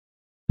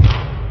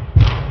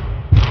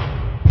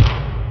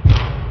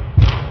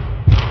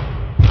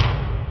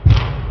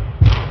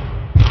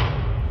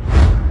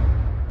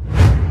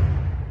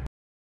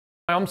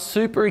I'm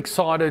super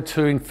excited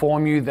to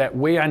inform you that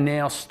we are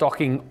now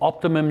stocking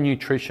Optimum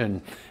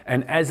Nutrition.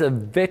 And as a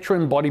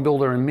veteran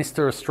bodybuilder and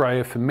Mr.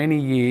 Australia for many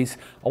years,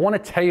 I want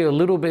to tell you a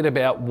little bit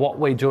about what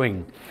we're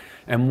doing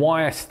and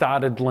why I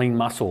started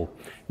Leanmuscle.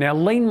 Now,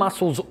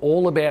 Leanmuscle's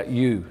all about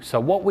you. So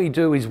what we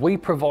do is we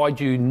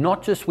provide you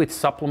not just with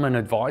supplement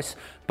advice,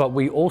 but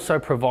we also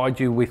provide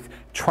you with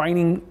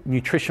training,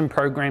 nutrition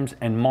programs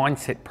and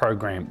mindset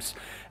programs.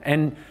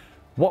 And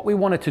what we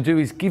wanted to do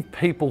is give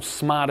people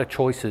smarter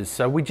choices.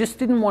 So we just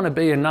didn't want to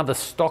be another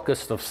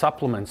stockist of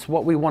supplements.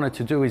 What we wanted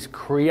to do is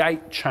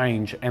create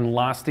change and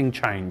lasting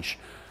change.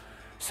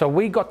 So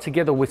we got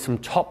together with some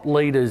top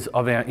leaders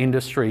of our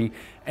industry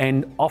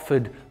and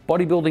offered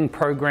bodybuilding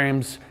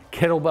programs,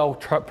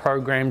 kettlebell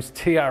programs,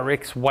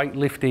 TRX,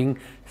 weightlifting,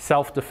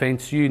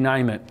 self-defense, you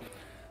name it.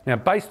 Now,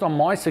 based on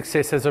my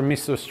success as a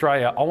Mr.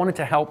 Australia, I wanted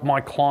to help my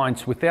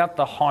clients without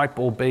the hype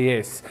or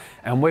BS.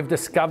 And we've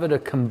discovered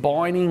that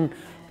combining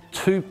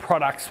two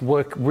products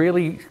work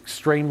really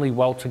extremely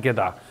well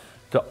together.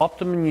 The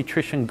Optimum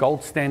Nutrition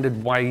Gold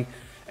Standard Whey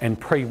and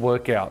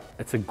pre-workout.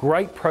 It's a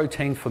great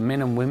protein for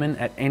men and women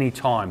at any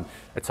time.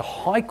 It's a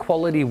high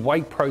quality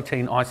whey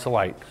protein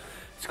isolate.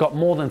 It's got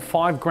more than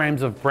 5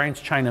 grams of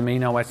branched chain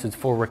amino acids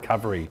for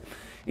recovery.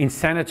 It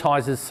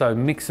sanitizes, so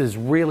mixes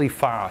really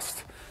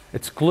fast.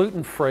 It's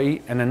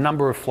gluten-free and a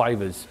number of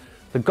flavors.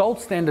 The Gold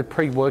Standard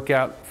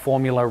pre-workout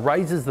formula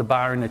raises the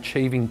bar in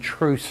achieving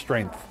true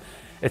strength.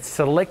 It's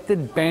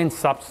selected banned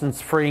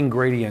substance-free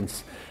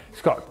ingredients.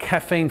 It's got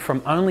caffeine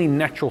from only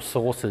natural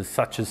sources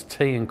such as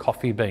tea and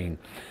coffee bean.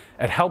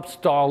 It helps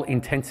dial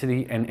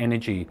intensity and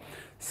energy.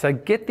 So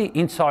get the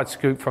inside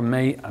scoop from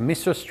me, a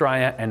Mr.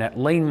 Australia, and at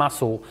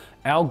Leanmuscle.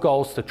 Our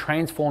goal is to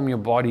transform your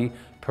body,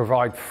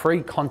 provide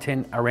free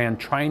content around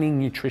training,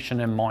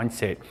 nutrition and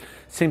mindset.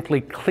 Simply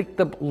click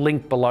the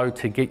link below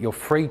to get your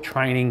free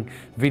training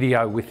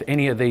video with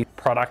any of these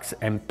products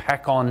and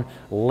pack on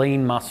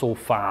Leanmuscle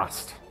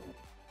fast.